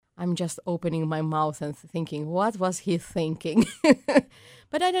I'm just opening my mouth and thinking, what was he thinking?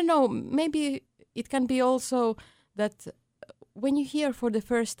 But I don't know, maybe it can be also that when you hear for the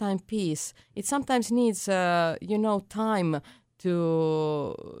first time piece, it sometimes needs, time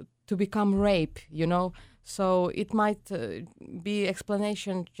to become rape, So it might be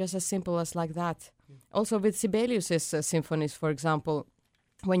explanation just as simple as like that. Also with Sibelius's symphonies, for example,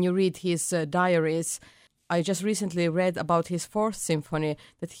 when you read his diaries, I just recently read about his fourth symphony,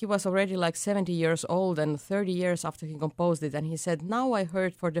 that he was already like 70 years old and 30 years after he composed it. And he said, now I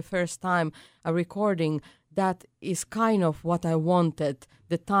heard for the first time a recording that is kind of what I wanted.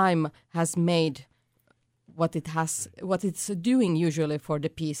 The time has made what it's doing usually for the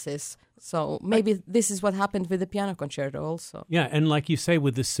pieces. So maybe this is what happened with the piano concerto also. Yeah, and like you say,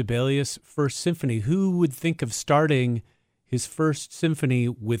 with the Sibelius First Symphony, who would think of starting his first symphony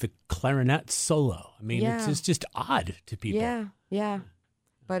with a clarinet solo? I mean, it's just odd to people. Yeah.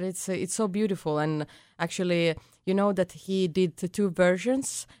 But it's so beautiful. And actually, you know that he did two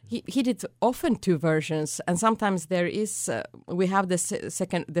versions. He did often two versions, and sometimes there is we have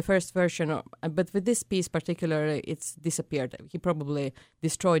the first version, but with this piece particularly, it's disappeared. He probably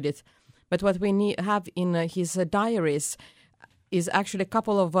destroyed it. But what we have in his diaries is actually a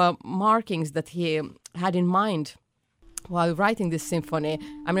couple of markings that he had in mind while writing this symphony.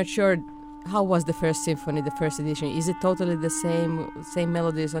 I'm not sure how was the first symphony, the first edition. Is it totally the same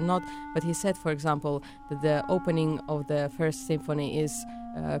melodies or not? But he said, for example, that the opening of the first symphony is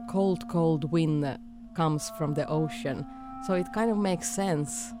cold, cold wind comes from the ocean. So it kind of makes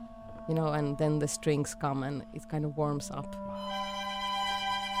sense, and then the strings come and it kind of warms up.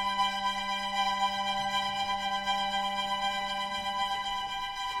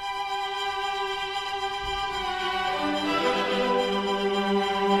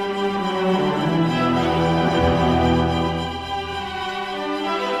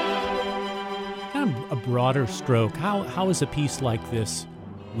 Broader stroke, how is a piece like this,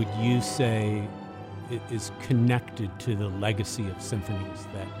 would you say, is connected to the legacy of symphonies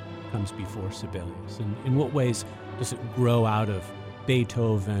that comes before Sibelius? And in what ways does it grow out of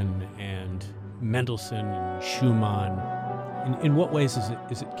Beethoven and Mendelssohn and Schumann? In what ways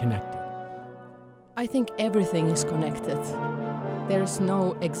is it connected? I think everything is connected. There is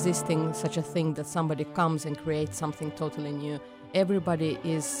no existing such a thing that somebody comes and creates something totally new. Everybody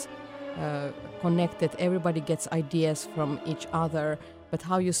is connected, everybody gets ideas from each other, but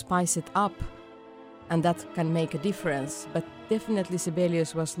how you spice it up, and that can make a difference. But definitely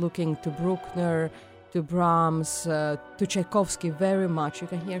Sibelius was looking to Bruckner, to Brahms, to Tchaikovsky very much. You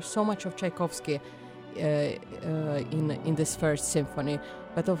can hear so much of Tchaikovsky in this first symphony.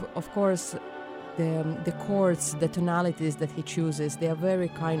 But of course, the chords, the tonalities that he chooses, they are very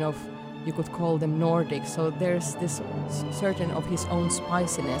kind of, you could call them Nordic. So there's this certain of his own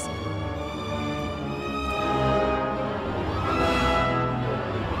spiciness.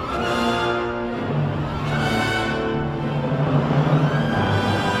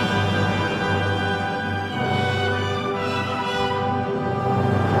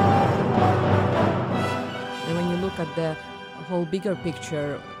 And when you look at the whole bigger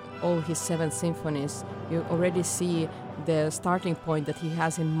picture, all his 7 symphonies, you already see the starting point that he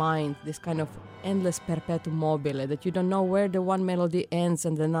has in mind, this kind of endless perpetuum mobile, that you don't know where the one melody ends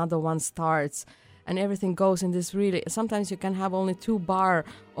and another one starts, and everything goes in this really, sometimes you can have only 2 bar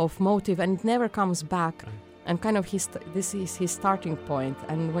of motive and it never comes back. And kind of this is his starting point.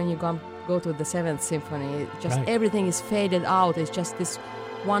 And when you go to the 7th symphony, just everything is faded out. It's just this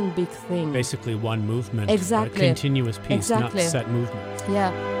one big thing. Basically one movement. Exactly. A continuous piece, not set movements.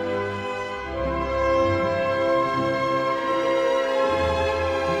 Yeah.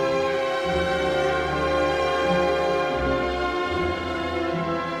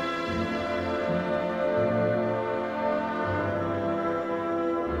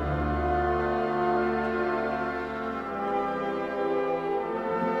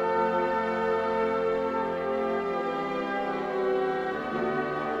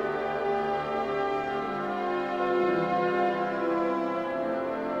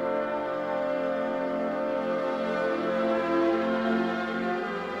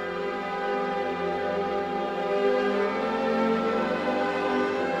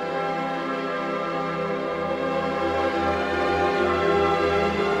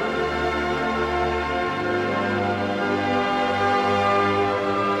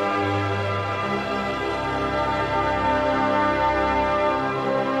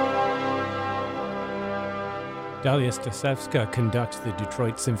 Dalia Stasevska conducts the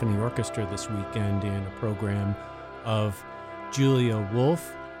Detroit Symphony Orchestra this weekend in a program of Julia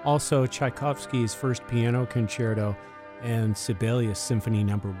Wolf, also Tchaikovsky's First Piano Concerto, and Sibelius Symphony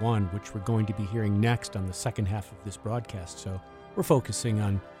No. 1, which we're going to be hearing next on the second half of this broadcast. So we're focusing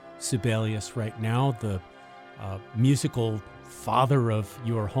on Sibelius right now, the musical father of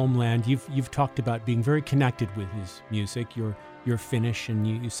your homeland. You've talked about being very connected with his music. You're Finnish, and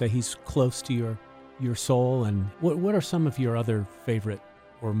you say he's close to your soul. And what are some of your other favorite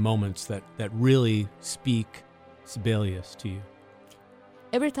or moments that really speak Sibelius to you?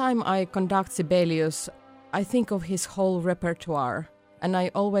 Every time I conduct Sibelius, I think of his whole repertoire, and I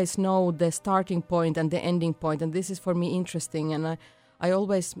always know the starting point and the ending point, and this is for me interesting, and I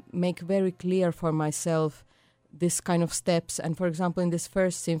always make very clear for myself this kind of steps. And for example, in this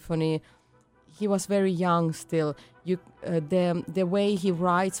first symphony, he was very young still. The way he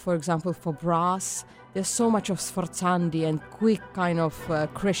writes, for example, for brass, there's so much of sforzandi and quick kind of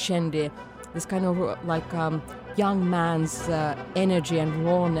crescendi, this kind of young man's energy and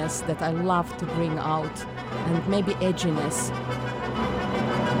rawness that I love to bring out, and maybe edginess.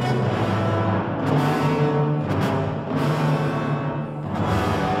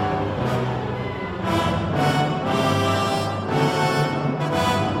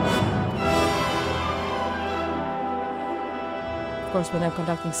 Of course, when I'm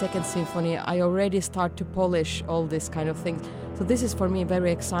conducting Second Symphony, I already start to polish all these kind of things. So this is for me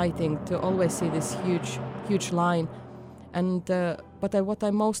very exciting to always see this huge line. And what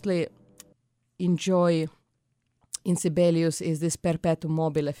I mostly enjoy in Sibelius is this perpetuum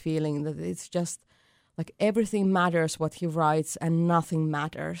mobile feeling, that it's just like everything matters what he writes and nothing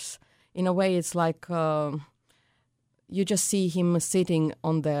matters. In a way, it's like you just see him sitting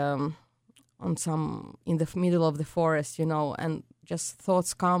in the middle of the forest, and just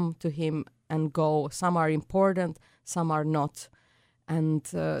thoughts come to him and go. Some are important, some are not. And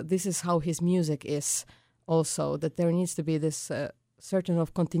this is how his music is also, that there needs to be this certain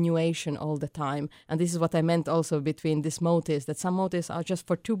of continuation all the time. And this is what I meant also between these motives, that some motives are just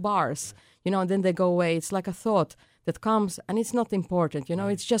for 2 bars, and then they go away. It's like a thought that comes and it's not important,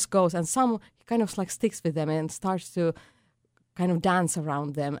 it just goes. And some kind of like sticks with them and starts to kind of dance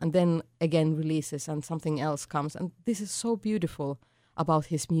around them, and then again releases and something else comes. And this is so beautiful about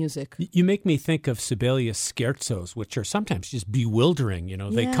his music. You make me think of Sibelius scherzos, which are sometimes just bewildering.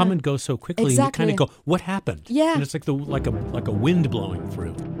 They come and go so quickly, exactly. And you kind of go, "What happened?" Yeah, and it's like a wind blowing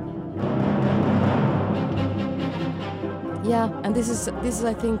through. Yeah, and this is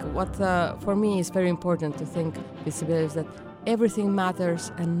I think what for me is very important to think with Sibelius, that everything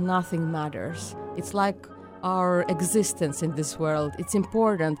matters and nothing matters. It's like our existence in this world. It's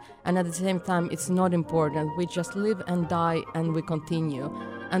important, and at the same time it's not important. We just live and die and we continue.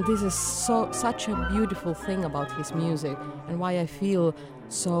 And this is such a beautiful thing about his music, and why I feel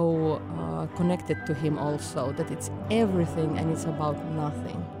so connected to him also, that it's everything and it's about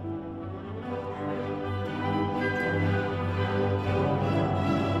nothing.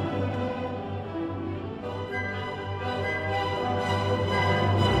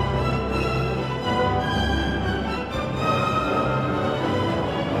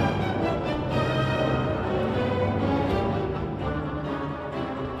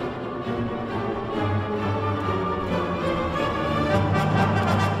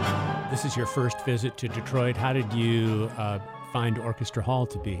 This is your first visit to Detroit. How did you find Orchestra Hall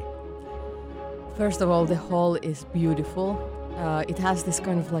to be? First of all, the hall is beautiful. It has this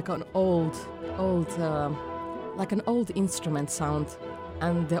kind of like an old instrument sound,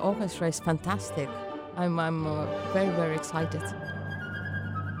 and the orchestra is fantastic. I'm very, very excited.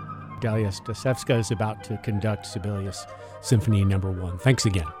 Dalia Stasevska is about to conduct Sibelius Symphony No. 1. Thanks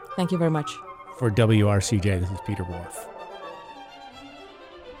again. Thank you very much. For WRCJ, this is Peter Whorf.